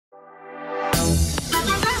Hey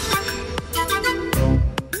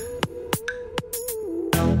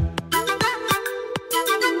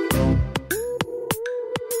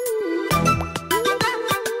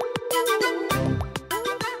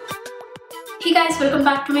guys, welcome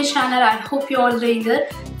back to my channel. I hope you're all doing good.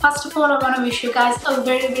 First of all, I want to wish you guys a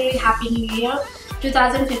very happy new year.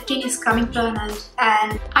 2015 is coming to an end,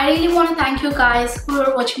 and I really want to thank you guys who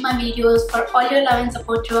are watching my videos for all your love and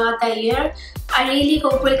support throughout the year. I really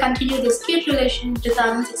hope we'll continue this cute relation in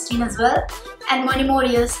 2016 as well, and many more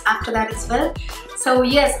years after that as well. So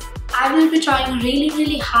yes, I will be trying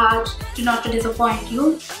really hard to not to disappoint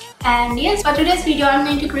you. And yes, for today's video, I'm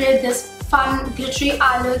going to create this fun glittery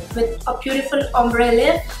eye look with a beautiful ombre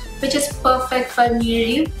lip, which is perfect for New Year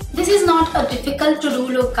Eve. This is not a difficult to do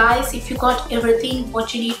look, guys. If you got everything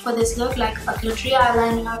what you need for this look, like a glittery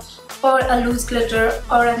eyeliner or a loose glitter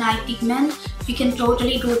or an eye pigment, you can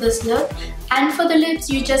totally do this look. And for the lips,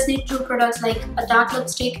 you just need two products like a dark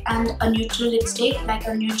lipstick and a neutral lipstick, like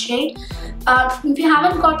a nude shade. If you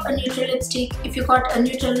haven't got a neutral lipstick, if you got a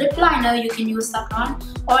neutral lip liner, you can use that one.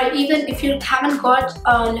 Or even if you haven't got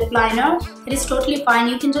a lip liner, it is totally fine.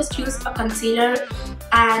 You can just use a concealer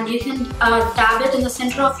and you can dab it in the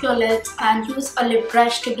center of your lips and use a lip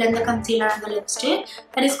brush to blend the concealer and the lipstick.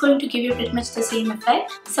 That is going to give you pretty much the same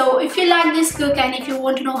effect. So if you like this look and if you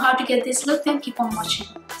want to know how to get this look, then keep on watching.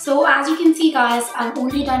 So as you can see guys, I've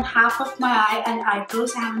only done half of my eye and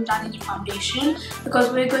eyebrows. I haven't done any foundation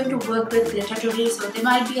because we're going to work with glitter today, so there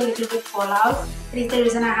might be a little bit fallout. That is the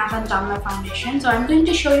reason I haven't done my foundation. So I'm going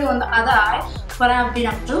to show you on the other eye what I've been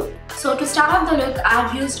up to. So to start off the look,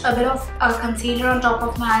 I've used a bit of concealer on top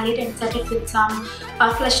of my eyelid and set it with some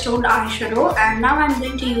flesh toned eyeshadow. And now I'm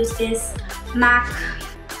going to use this MAC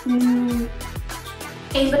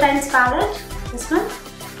Maybelline palette, this one.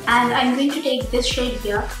 And I'm going to take this shade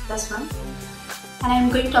here, this one. And I'm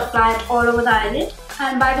going to apply it all over the eyelid.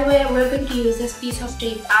 And by the way, we're going to use this piece of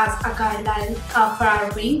tape as a guideline for our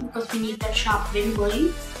wing because we need that sharp wing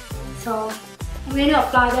going. So I'm going to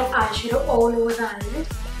apply that eyeshadow all over the eyelid.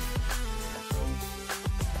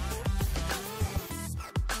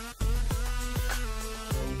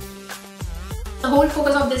 The whole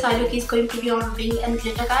focus of this eye look is going to be on wing and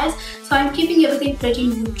glitter, guys. So I'm keeping everything pretty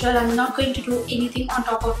neutral. I'm not going to do anything on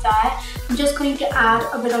top of the eye. I'm just going to add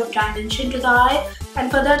a bit of dimension to the eye. And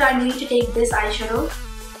for that, I'm going to take this eyeshadow.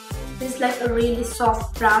 This is like a really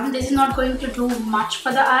soft brown. This is not going to do much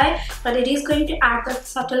for the eye, but it is going to add that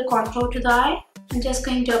subtle contour to the eye. I'm just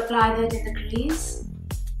going to apply that in the crease.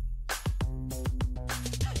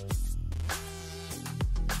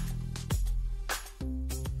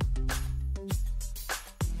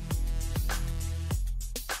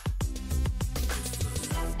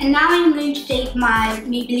 And now I'm going to take my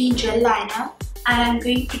Maybelline Gel liner and I'm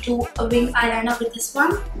going to do a wing eyeliner with this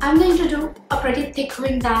one. I'm going to do a pretty thick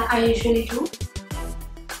wing that I usually do.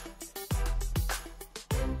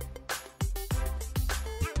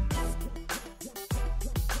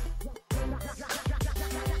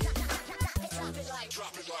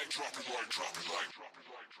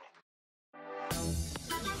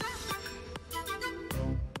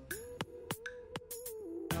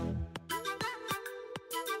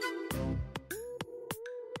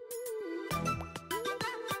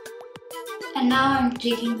 And now I'm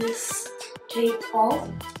taking this tape off.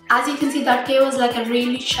 As you can see, that tape was like a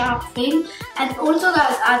really sharp wing. And also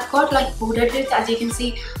guys, I've got like hooded lids. As you can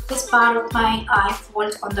see, this part of my eye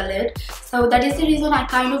falls on the lid. So that is the reason I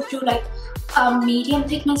kind of do like a medium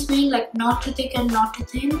thickness wing, like not too thick and not too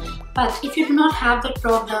thin. But if you do not have that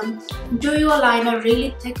problem, do your liner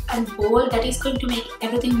really thick and bold. That is going to make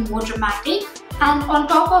everything more dramatic. And on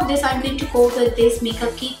top of this, I'm going to go with this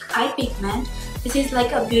Makeup Geek eye pigment. This is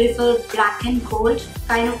like a beautiful black and gold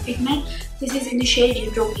kind of pigment. This is in the shade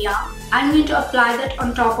Utopia. I'm going to apply that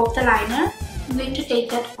on top of the liner. I'm going to take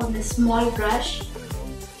that on a small brush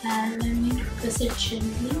and I'm going to press it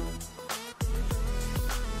gently.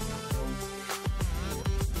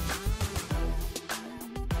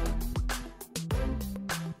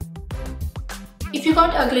 If you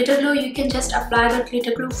got a glitter glue, you can just apply the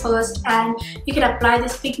glitter glue first and you can apply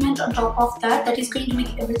this pigment on top of that. That is going to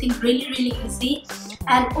make everything really easy.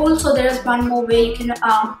 And also there is one more way you can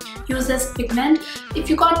use this pigment. If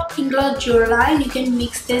you got Ingla Jewelry, you can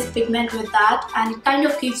mix this pigment with that and it kind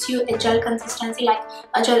of gives you a gel consistency, like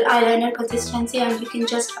a gel eyeliner consistency, and you can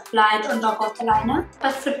just apply it on top of the liner.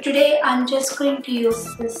 But for today, I'm just going to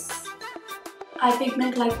use this eye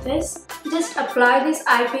pigment like this. Just apply this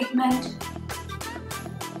eye pigment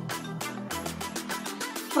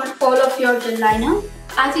on all of your gel liner.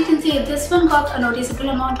 As you can see, this one got a noticeable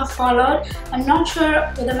amount of fallout. I'm not sure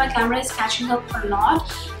whether my camera is catching up or not,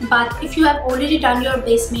 But if you have already done your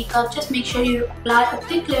base makeup, just make sure you apply a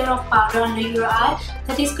thick layer of powder under your eye.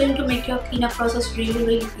 That is going to make your cleanup process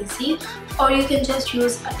really easy. Or you can just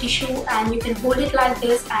use a tissue and you can hold it like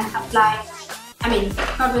this and apply,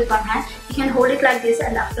 not with one hand, you can hold it like this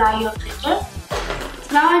and apply your glitter.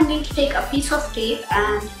 So now I'm going to take a piece of tape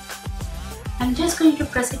and I'm just going to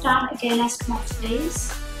press it down against my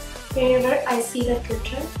face wherever I see the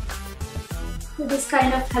glitter. So this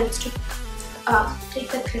kind of helps to take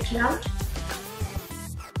the glitter out.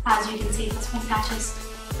 As you can see, this one catches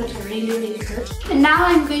glitter really good. And now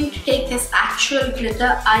I'm going to take this actual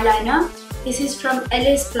glitter eyeliner. This is from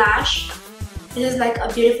LA Splash. This is like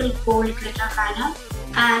a beautiful gold glitter liner,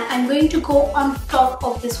 and I'm going to go on top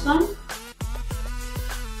of this one.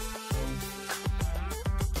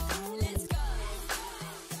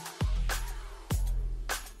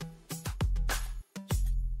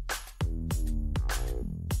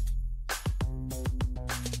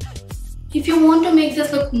 If you want to make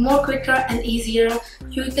this look more quicker and easier,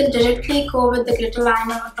 you can directly go with the glitter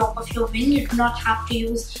liner on top of your wing. You do not have to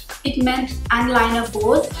use pigment and liner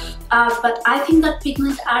both. But I think that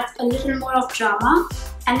pigment adds a little more of drama.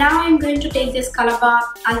 And now I'm going to take this Colorabar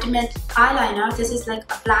Ultimate Eyeliner. This is like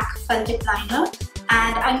a black felt tip liner.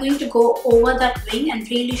 And I'm going to go over that wing and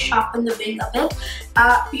really sharpen the wing a bit.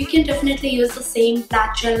 You can definitely use the same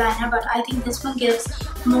black gel liner, but I think this one gives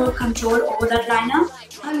more control over that liner.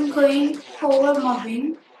 I'm going over my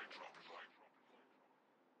wing.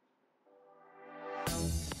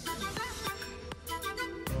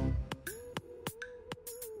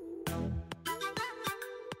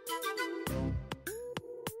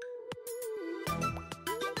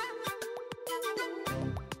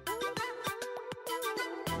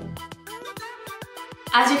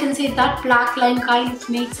 As you can see, that black line kind of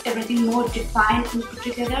makes everything more defined and put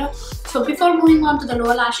together. So before moving on to the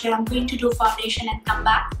lower lash layer, I'm going to do foundation and come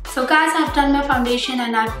back. So guys, I've done my foundation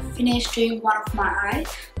and I've finished doing one of my eye.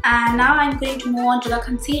 And now I'm going to move on to the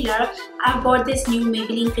concealer. I bought this new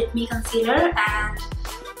Maybelline Fit Me concealer and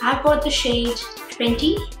I bought the shade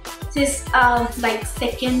 20. This is like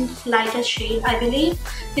second lightest shade, I believe.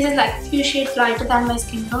 This is like a few shades lighter than my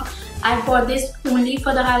skin tone. I bought this only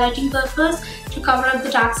for the highlighting purpose, to cover up the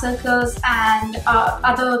dark circles and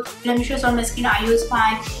other blemishes on my skin. I use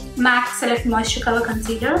my MAC Select Moisture Cover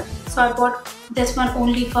Concealer. So I bought this one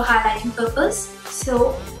only for highlighting purpose.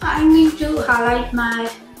 So I'm going to highlight my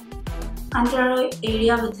under eye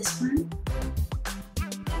area with this one.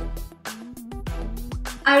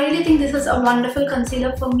 I really think this is a wonderful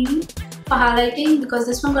concealer for me for highlighting, because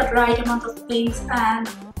this one got right amount of pinks and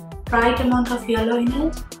right amount of yellow in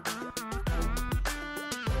it.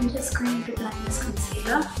 I'm just going to blend this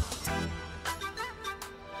concealer.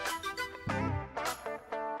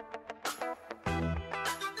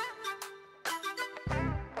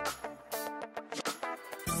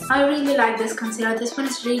 I really like this concealer. This one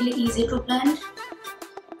is really easy to blend.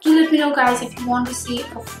 Do let me know guys if you want to see a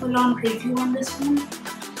full-on review on this one.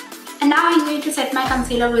 And now I'm going to set my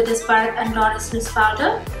concealer with this Bharat Dorris loose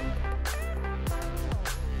powder.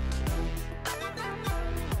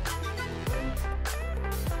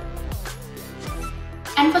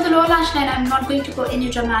 And for the lower lash line, I'm not going to go any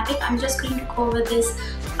dramatic. I'm just going to go with this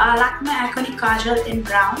Lakme eyeconic kajal in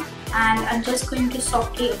brown, and I'm just going to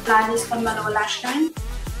softly apply this on my lower lash line.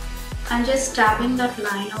 I'm just dabbing that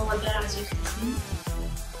line over there, as you can see.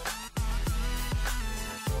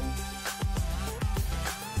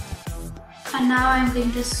 And now I'm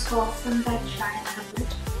going to soften that line a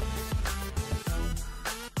bit.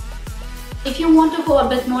 If you want to go a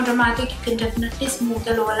bit more dramatic, you can definitely smooth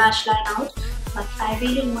the lower lash line out. But I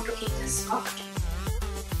really want to keep this soft.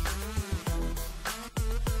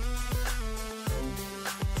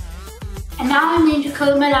 And now I'm going to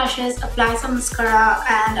curl my lashes, apply some mascara,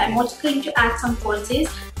 and I'm also going to add some falsies.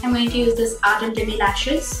 I'm going to use this Ardent Demi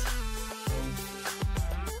Lashes.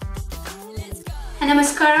 And the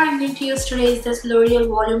mascara I'm going to use today is this L'Oreal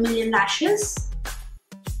Volume Million Lashes.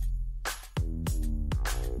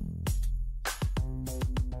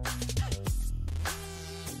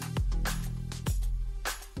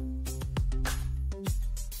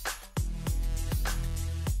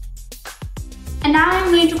 And now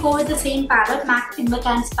I'm going to go with the same palette, MAC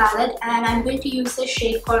Invitance palette, and I'm going to use this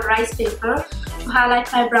shade called Rice Paper to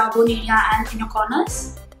highlight my brow bone area and inner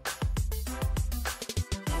corners.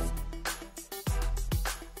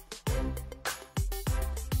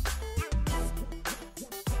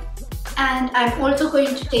 And I'm also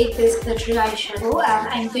going to take this glittery eyeshadow and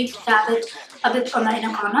I'm going to dab it a bit on the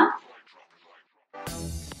inner corner.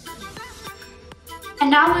 And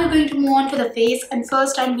now we're going to move on to the face, and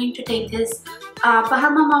first I'm going to take this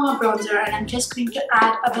Bahama Mama bronzer, and I'm just going to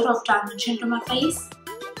add a bit of dimension to my face.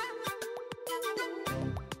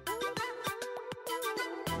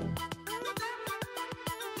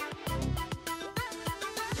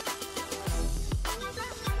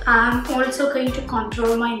 I'm also going to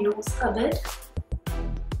contour my nose a bit.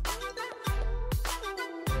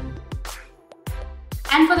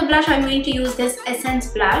 And for the blush, I'm going to use this Essence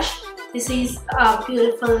blush. This is a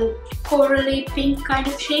beautiful corally pink kind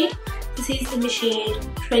of shade. This is in the shade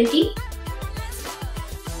 20.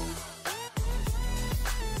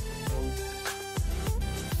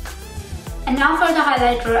 And now for the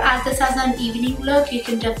highlighter, as this has an evening look, you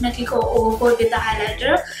can definitely go overboard with the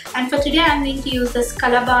highlighter. And for today, I'm going to use this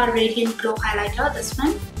Colorabar Radiant Glow highlighter, this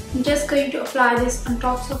one. I'm just going to apply this on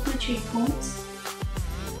tops of my cheekbones.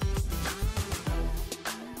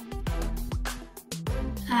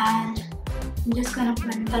 And I'm just going to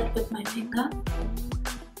blend that with my finger.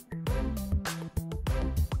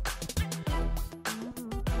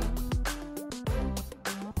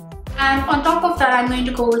 And on top of that, I'm going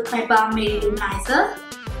to go with my Balm Loumanizer.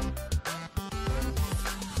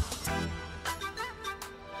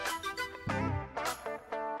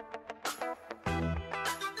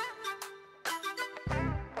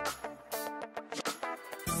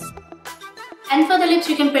 And for the lips,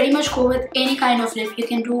 you can pretty much go with any kind of lip. You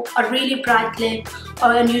can do a really bright lip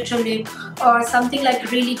or a neutral lip or something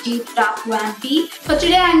like really deep dark vampy. For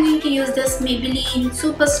today, I'm going to use this Maybelline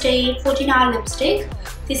Super Stay 14-hour lipstick.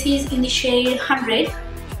 This is in the shade 100.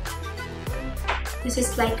 This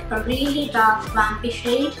is like a really dark vampy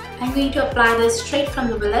shade. I'm going to apply this straight from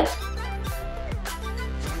the palette.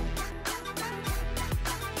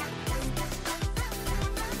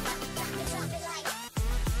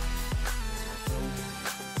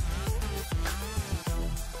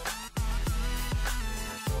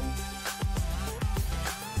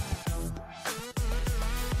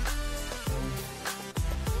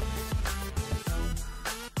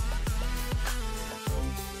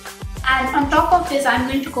 And on top of this, I'm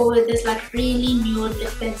going to go with this like really nude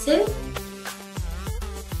lip pencil.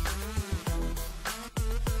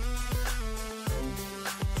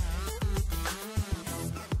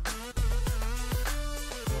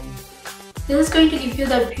 This is going to give you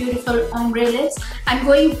the beautiful ombre lips. I'm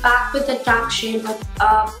going back with the dark shade with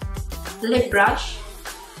a lip brush.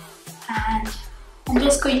 And I'm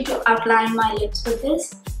just going to outline my lips with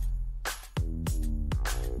this.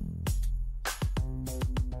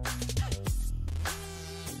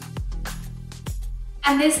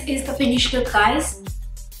 And this is the finished look, guys.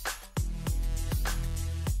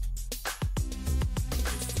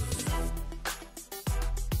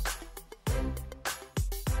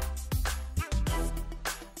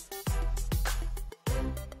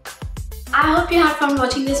 I hope you had fun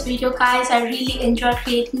watching this video, guys. I really enjoyed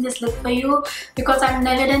creating this look for you because I've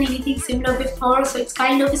never done anything similar before, so it's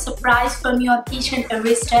kind of a surprise for me on each and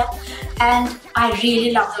every step, and I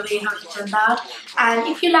really love the way how it turned out. And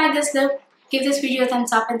if you like this look, give this video a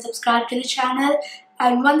thumbs up and subscribe to the channel.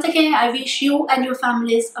 And once again, I wish you and your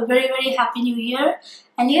families a very, very happy new year.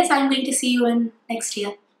 And yes, I'm going to see you in next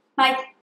year. Bye.